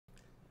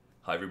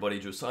Hi everybody,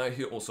 Josiah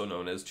here, also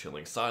known as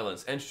Chilling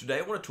Silence, and today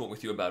I want to talk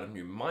with you about a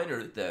new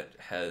miner that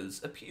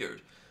has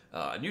appeared,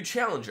 a new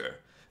challenger.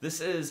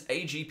 This is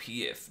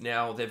AGPF.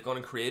 Now, they've gone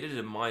and created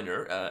a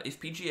miner,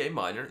 FPGA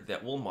miner,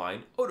 that will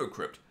mine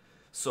Odocrypt.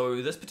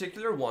 So this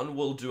particular one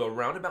will do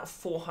around about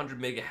 400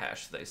 mega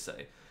hash, they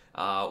say,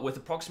 with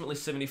approximately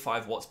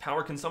 75 watts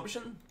power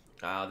consumption.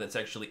 That's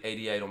actually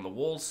 88 on the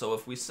wall, so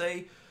if we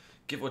say,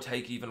 give or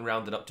take, even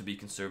round it up to be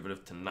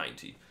conservative to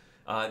 90.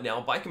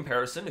 Now, by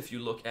comparison, if you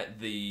look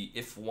at the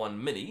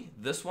F1 Mini,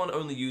 this one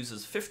only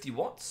uses 50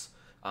 watts,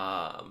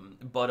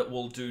 but it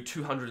will do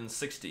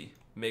 260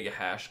 mega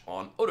hash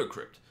on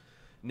Odocrypt.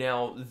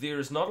 Now,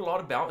 there's not a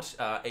lot about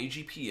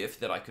AGPF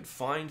that I could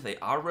find. They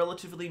are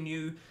relatively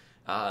new.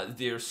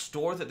 Their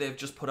store that they've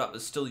just put up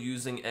is still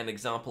using an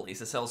example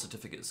SSL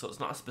certificate, so it's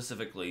not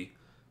specifically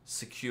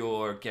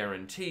secure,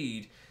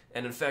 guaranteed,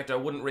 and in fact, I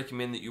wouldn't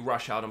recommend that you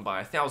rush out and buy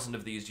 1,000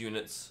 of these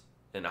units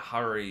in a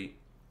hurry.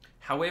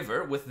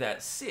 However, with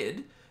that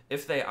said,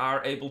 if they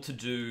are able to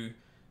do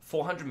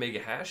 400 mega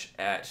hash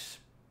at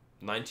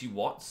 90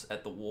 watts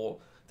at the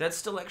wall, that's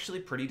still actually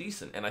pretty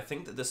decent. And I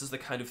think that this is the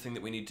kind of thing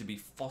that we need to be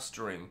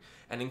fostering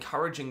and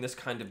encouraging, this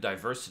kind of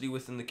diversity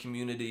within the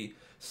community,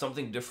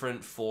 something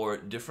different for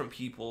different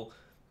people.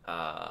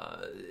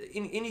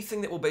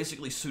 Anything that will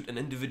basically suit an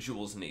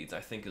individual's needs,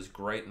 I think is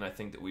great, and I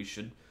think that we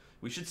should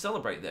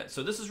celebrate that.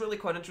 So this is really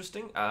quite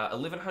interesting.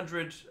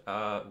 1100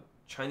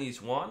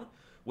 Chinese yuan,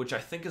 which I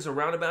think is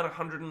around about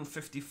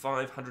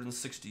 155,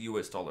 160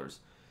 US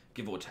dollars,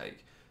 give or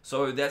take.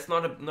 So that's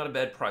not a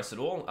bad price at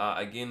all.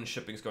 Again,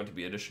 shipping is going to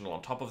be additional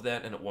on top of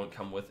that, and it won't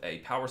come with a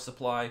power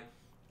supply.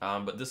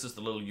 But this is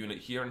the little unit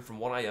here, and from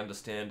what I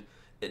understand,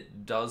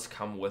 it does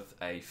come with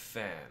a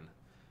fan.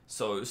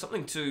 So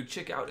something to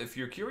check out if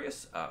you're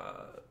curious,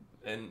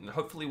 and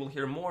hopefully we'll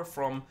hear more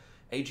from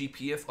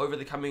AGPF over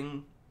the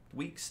coming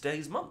weeks,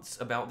 days, months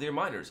about their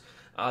miners.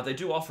 They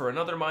do offer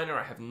another miner.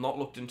 I have not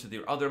looked into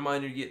their other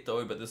miner yet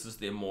though, but this is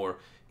their more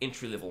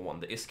entry-level one,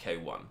 the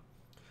SK1.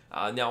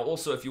 Now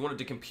also, if you wanted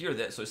to compare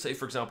that, so say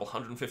for example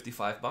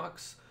 155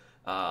 bucks,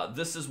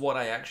 this is what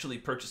I actually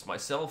purchased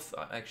myself.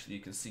 Actually,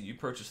 you can see you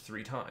purchased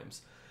 3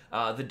 times.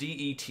 The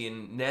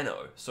DE10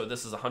 Nano, so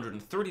this is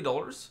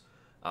 $130,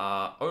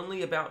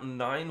 only about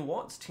 9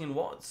 watts, 10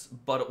 watts,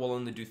 but it will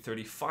only do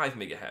 35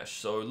 mega hash,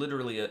 so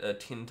literally a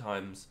 10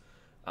 times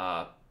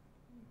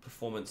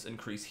performance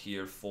increase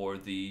here for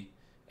the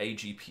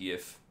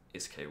AGPF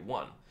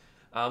SK1.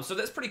 So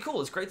that's pretty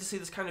cool. It's great to see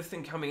this kind of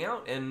thing coming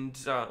out, and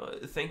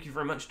thank you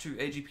very much to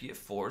AGPF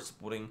for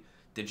supporting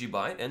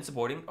DigiByte and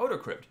supporting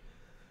Odocrypt.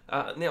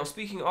 Now,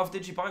 speaking of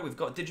DigiByte, we've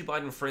got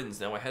DigiByte and Friends.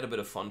 Now, I had a bit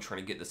of fun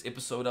trying to get this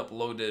episode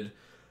uploaded.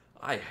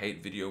 I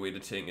hate video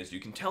editing, as you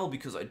can tell,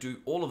 because I do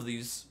all of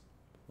these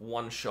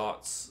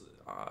one-shots,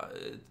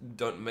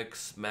 don't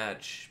mix,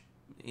 match,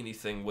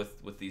 anything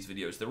with these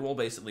videos. They're all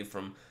basically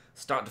from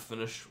start to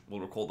finish. We'll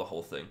record the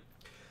whole thing.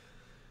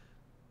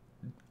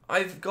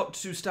 I've got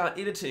to start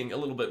editing a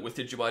little bit with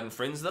DigiByte and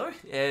Friends though,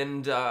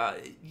 and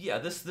yeah,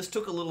 this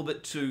took a little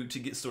bit to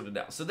get sorted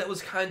out. So that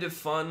was kind of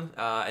fun,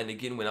 and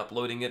again, when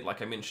uploading it,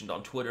 like I mentioned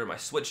on Twitter, my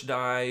Switch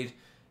died,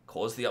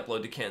 caused the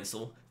upload to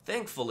cancel.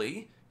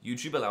 Thankfully,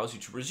 YouTube allows you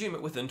to resume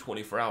it within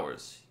 24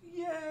 hours.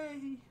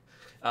 Yay!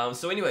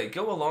 So anyway,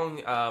 go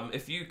along.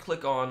 If you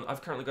click on,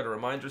 I've currently got a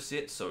reminder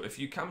set, so if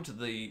you come to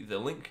the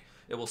link,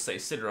 it will say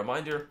set a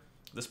reminder.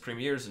 This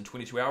premieres in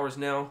 22 hours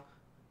now.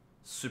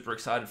 Super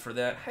excited for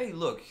that. Hey,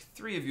 look,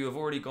 3 of you have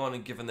already gone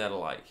and given that a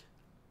like.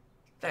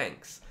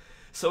 Thanks.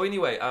 So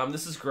anyway,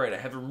 this is great. I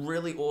have a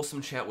really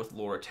awesome chat with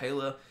Laura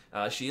Taylor.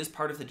 She is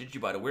part of the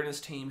DigiByte awareness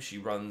team. She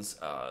runs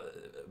a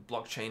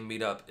blockchain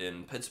meetup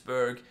in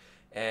Pittsburgh,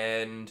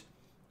 and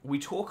we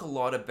talk a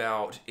lot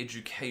about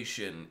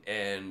education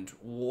and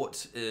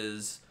what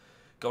is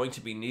going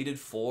to be needed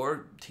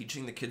for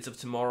teaching the kids of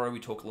tomorrow. We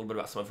talk a little bit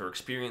about some of her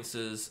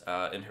experiences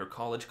in her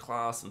college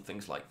class and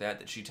things like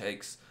that she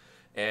takes,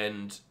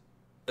 and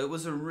it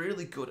was a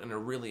really good and a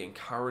really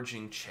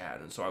encouraging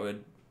chat, and so I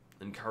would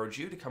encourage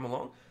you to come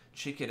along,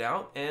 check it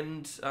out,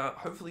 and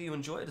hopefully you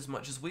enjoy it as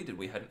much as we did.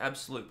 We had an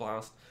absolute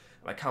blast,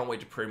 and I can't wait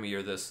to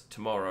premiere this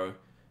tomorrow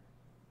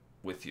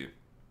with you.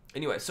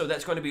 Anyway, so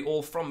that's going to be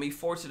all from me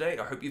for today.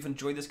 I hope you've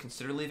enjoyed this.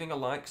 Consider leaving a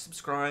like,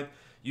 subscribe.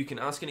 You can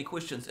ask any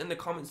questions in the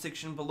comment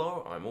section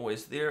below. I'm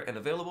always there and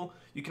available.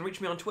 You can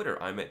reach me on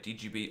Twitter. I'm at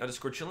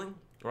DGB_chilling,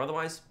 or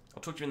otherwise,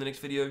 I'll talk to you in the next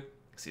video.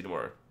 See you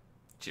tomorrow.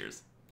 Cheers.